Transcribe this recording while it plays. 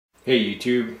Hey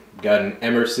YouTube, got an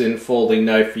Emerson folding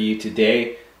knife for you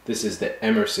today. This is the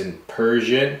Emerson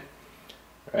Persian.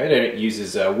 Right, and it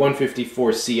uses a 154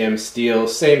 cm steel,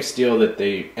 same steel that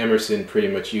the Emerson pretty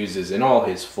much uses in all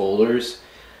his folders.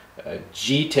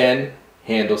 G10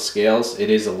 handle scales. It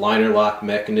is a liner lock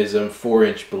mechanism,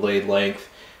 4-inch blade length,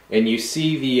 and you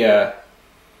see the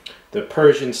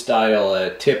Persian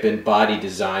style tip and body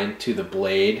design to the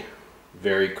blade.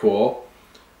 Very cool.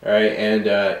 Alright, and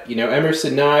you know,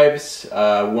 Emerson knives,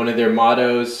 one of their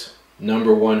mottos,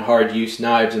 #1 hard use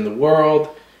knives in the world,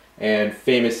 and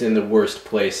famous in the worst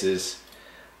places.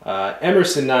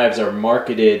 Emerson knives are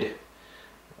marketed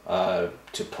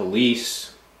to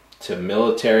police, to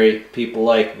military, people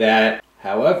like that.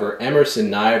 However,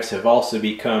 Emerson knives have also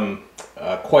become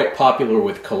quite popular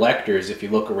with collectors. If you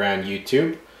look around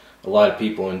YouTube, a lot of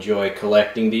people enjoy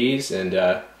collecting these,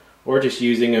 and or just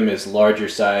using them as larger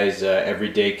size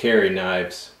everyday carry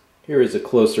knives. Here is a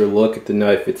closer look at the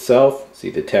knife itself. See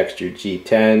the textured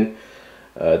G10,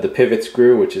 the pivot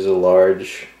screw, which is a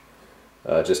large,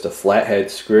 just a flathead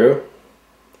screw.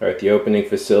 Alright, the opening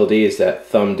facility is that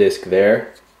thumb disc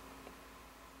there.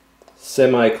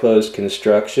 Semi-closed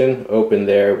construction, open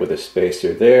there with a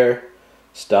spacer there.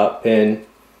 Stop pin.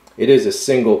 It is a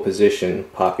single position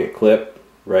pocket clip,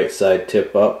 right side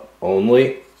tip up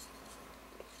only.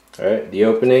 Alright, the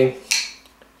opening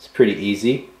is pretty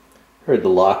easy. Heard the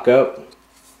lockup.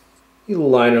 The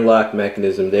liner lock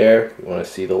mechanism there. You want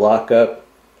to see the lockup.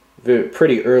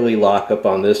 Pretty early lockup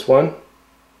on this one.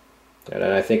 And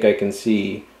I think I can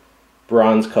see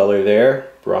bronze color there.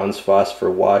 Bronze phosphor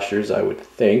washers, I would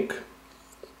think.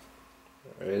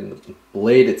 And the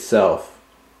blade itself.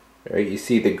 Alright, you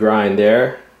see the grind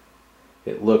there.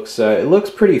 It looks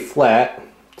pretty flat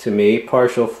to me,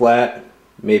 partial flat.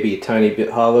 Maybe a tiny bit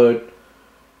hollowed.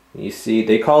 You see,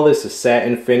 they call this a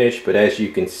satin finish, but as you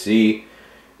can see,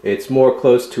 it's more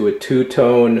close to a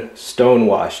two-tone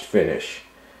stonewashed finish.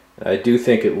 I do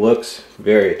think it looks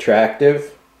very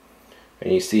attractive.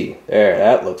 And you see, there,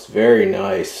 that looks very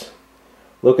nice.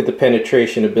 Look at the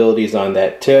penetration abilities on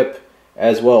that tip,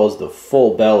 as well as the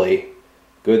full belly.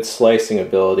 Good slicing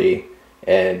ability,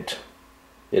 and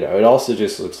you know, it also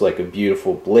just looks like a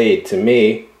beautiful blade to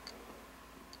me.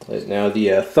 Now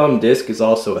the thumb disc is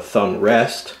also a thumb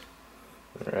rest,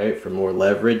 alright, for more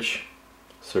leverage,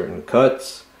 certain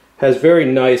cuts. Has very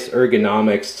nice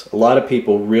ergonomics. A lot of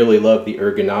people really love the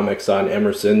ergonomics on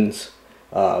Emerson's.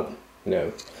 You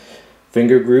know,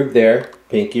 finger groove there,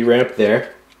 pinky ramp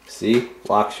there. See,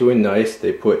 locks you in nice.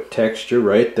 They put texture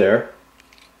right there.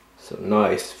 So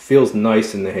nice, feels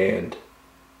nice in the hand.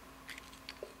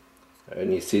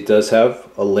 And you see it does have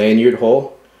a lanyard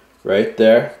hole right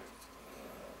there.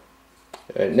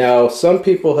 Now, some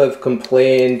people have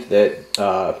complained that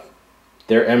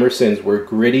their Emersons were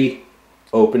gritty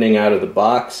opening out of the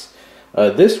box.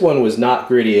 This one was not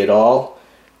gritty at all.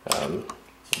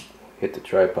 Hit the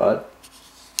tripod.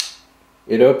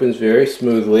 It opens very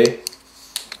smoothly.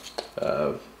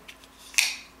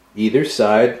 Either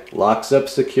side, locks up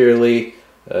securely.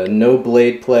 No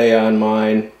blade play on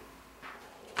mine.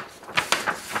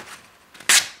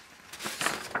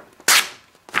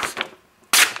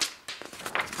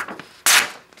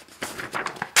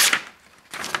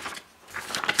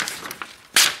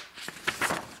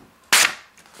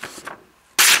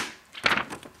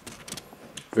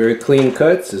 Very clean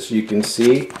cuts, as you can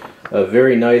see. A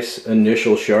very nice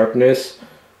initial sharpness.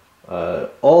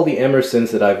 All the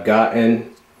Emersons that I've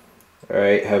gotten,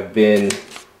 alright, have been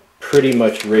pretty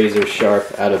much razor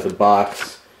sharp out of the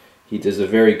box. He does a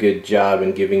very good job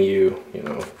in giving you, you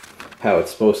know, how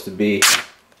it's supposed to be.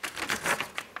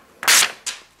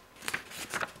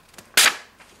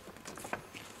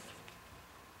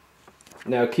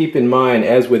 Now keep in mind,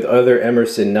 as with other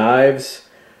Emerson knives,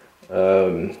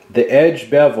 the edge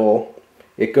bevel,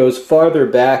 it goes farther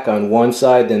back on one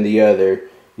side than the other.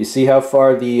 You see how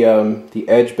far the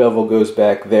edge bevel goes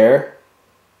back there,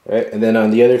 right? And then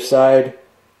on the other side,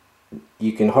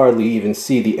 you can hardly even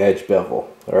see the edge bevel.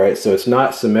 All right, so it's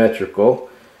not symmetrical.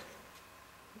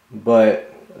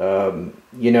 But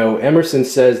you know, Emerson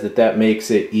says that that makes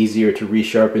it easier to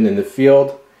resharpen in the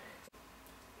field.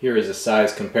 Here is a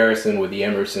size comparison with the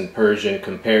Emerson Persian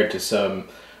compared to some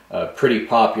pretty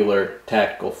popular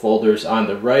tactical folders. On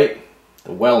the right,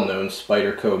 the well-known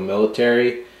Spyderco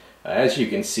Military. As you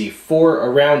can see,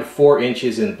 around 4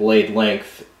 inches in blade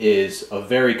length is a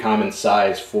very common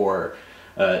size for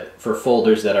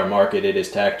folders that are marketed as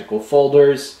tactical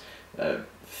folders.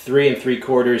 3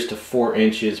 3/4 to 4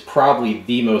 inches, probably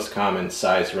the most common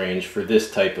size range for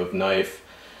this type of knife.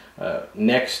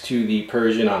 Next to the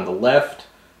Persian on the left,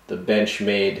 the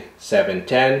Benchmade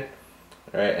 710.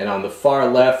 All right, and on the far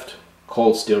left,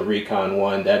 Cold Steel Recon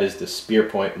 1, that is the spear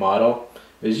point model.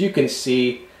 As you can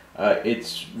see,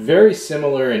 it's very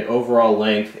similar in overall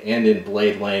length and in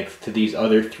blade length to these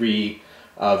other three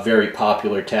very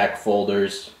popular tack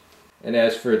folders. And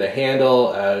as for the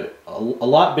handle, a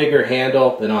lot bigger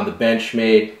handle than on the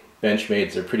Benchmade.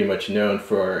 Benchmades are pretty much known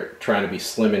for trying to be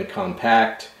slim and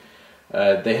compact.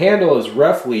 The handle is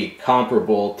roughly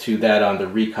comparable to that on the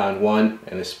Recon 1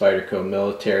 and the Spyderco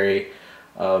Military.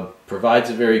 Provides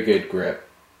a very good grip.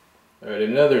 Alright,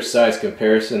 another size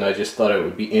comparison, I just thought it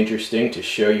would be interesting to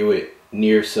show you it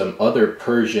near some other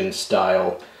Persian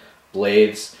style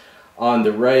blades. On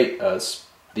the right,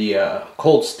 the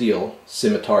Cold Steel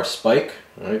Scimitar Spike,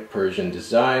 right, Persian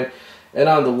design, and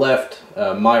on the left,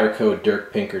 Meyerco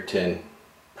Dirk Pinkerton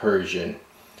Persian.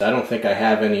 I don't think I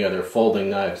have any other folding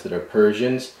knives that are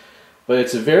Persians, but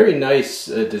it's a very nice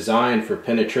design for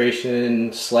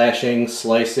penetration, slashing,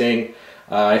 slicing.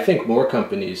 I think more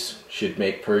companies should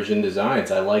make Persian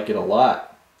designs. I like it a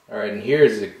lot. Alright, and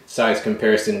here's a size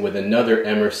comparison with another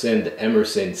Emerson, the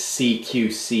Emerson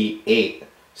CQC8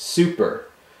 Super.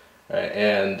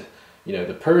 And you know,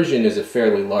 the Persian is a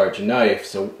fairly large knife,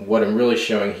 so what I'm really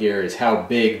showing here is how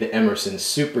big the Emerson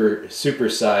Super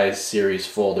Size series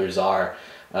folders are.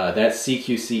 That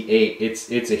CQC8,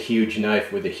 it's a huge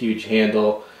knife with a huge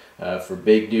handle. For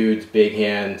big dudes, big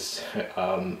hands,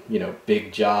 you know,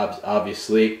 big jobs,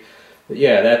 obviously. But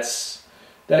yeah,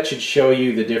 that should show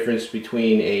you the difference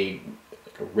between a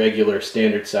regular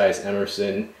standard size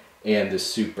Emerson and the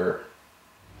Super.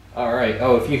 Alright,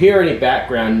 oh, if you hear any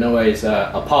background noise,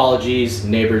 apologies,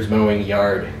 neighbors mowing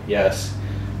yard, yes.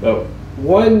 But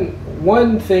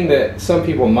one thing that some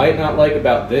people might not like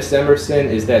about this Emerson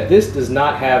is that this does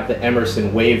not have the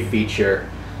Emerson Wave feature.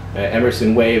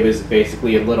 Emerson Wave is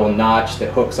basically a little notch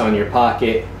that hooks on your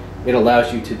pocket. It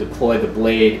allows you to deploy the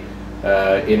blade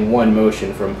in one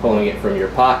motion from pulling it from your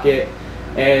pocket.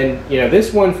 And you know,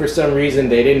 this one, for some reason,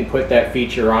 they didn't put that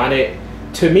feature on it.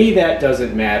 To me, that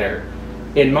doesn't matter.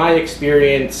 In my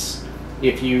experience,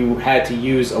 if you had to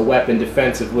use a weapon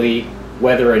defensively,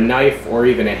 whether a knife or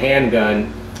even a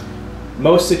handgun,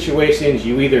 most situations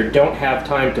you either don't have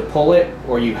time to pull it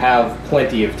or you have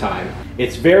plenty of time.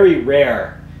 It's very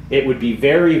rare. It would be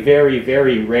very, very,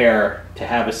 very rare to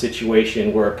have a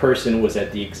situation where a person was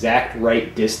at the exact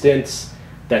right distance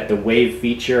that the wave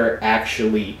feature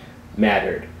actually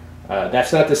mattered.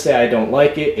 That's not to say I don't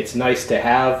like it. It's nice to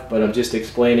have, but I'm just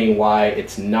explaining why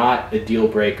it's not a deal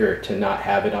breaker to not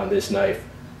have it on this knife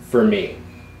for me.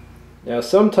 Now,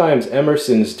 sometimes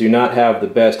Emersons do not have the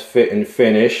best fit and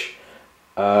finish.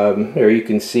 Here you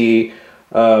can see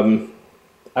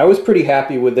I was pretty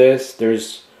happy with this.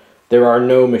 There are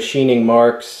no machining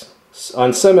marks.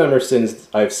 On some Emersons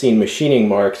I've seen machining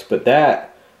marks, but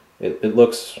it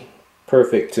looks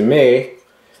perfect to me.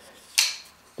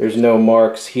 There's no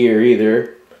marks here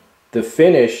either. The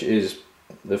finish is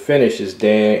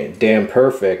damn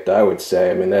perfect, I would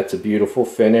say. I mean, that's a beautiful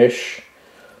finish.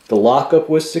 The lockup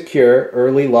was secure,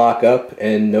 early lockup,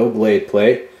 and no blade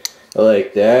play. I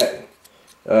like that.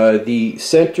 The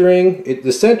centering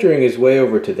is way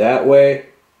over to that way.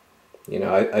 You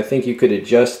know, I think you could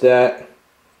adjust that.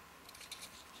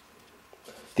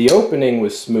 The opening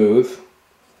was smooth.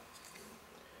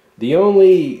 The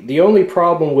only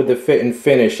problem with the fit and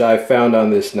finish I found on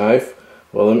this knife,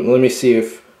 well, let me see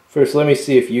if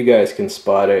you guys can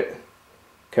spot it.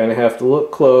 Kind of have to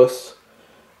look close.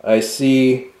 I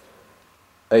see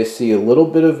a little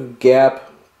bit of a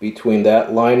gap between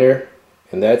that liner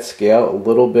and that scale, a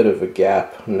little bit of a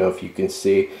gap. I don't know if you can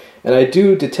see. And I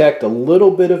do detect a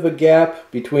little bit of a gap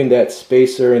between that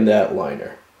spacer and that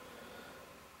liner.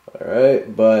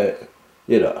 Alright, but,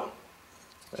 you know,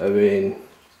 I mean,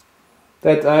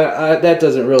 that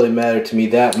doesn't really matter to me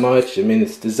that much. I mean,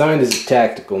 it's designed as a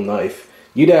tactical knife.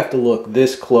 You'd have to look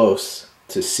this close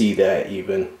to see that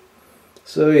even.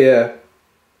 So yeah,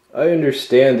 I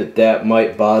understand that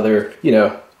might bother, you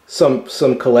know, some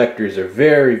collectors are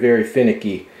very, very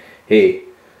finicky. Hey,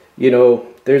 you know,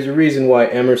 there's a reason why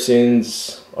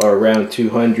Emersons are around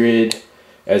 200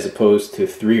 as opposed to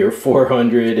 300 or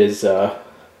 400 as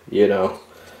you know,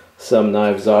 some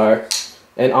knives are.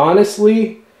 And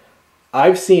honestly,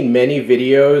 I've seen many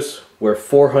videos where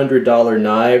 $400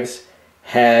 knives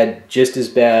had just as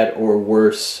bad or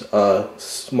worse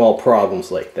small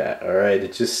problems like that. Alright,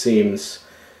 it just seems,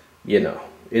 you know,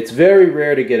 it's very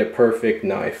rare to get a perfect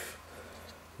knife,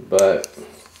 but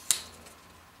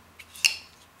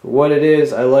for what it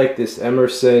is, I like this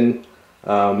Emerson.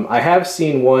 I have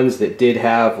seen ones that did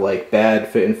have like bad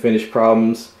fit and finish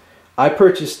problems. I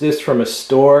purchased this from a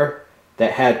store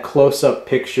that had close-up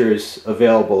pictures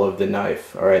available of the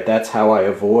knife. All right, that's how I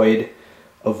avoid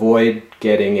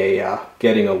getting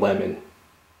a lemon.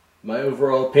 My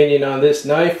overall opinion on this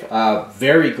knife,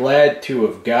 very glad to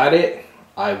have got it.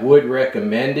 I would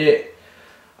recommend it.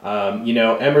 You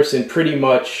know, Emerson pretty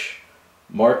much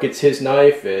markets his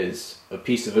knife as a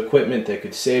piece of equipment that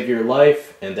could save your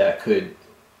life and that could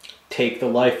take the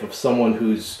life of someone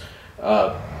who's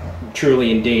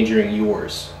truly endangering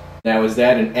yours. Now, is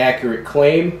that an accurate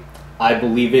claim? I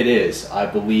believe it is. I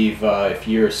believe if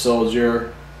you're a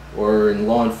soldier or in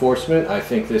law enforcement, I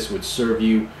think this would serve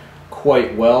you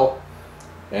quite well.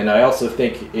 And I also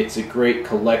think it's a great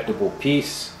collectible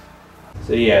piece.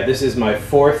 So yeah, this is my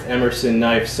 4th Emerson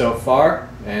knife so far,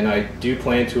 and I do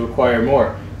plan to acquire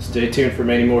more. Stay tuned for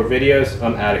many more videos.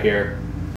 I'm out of here.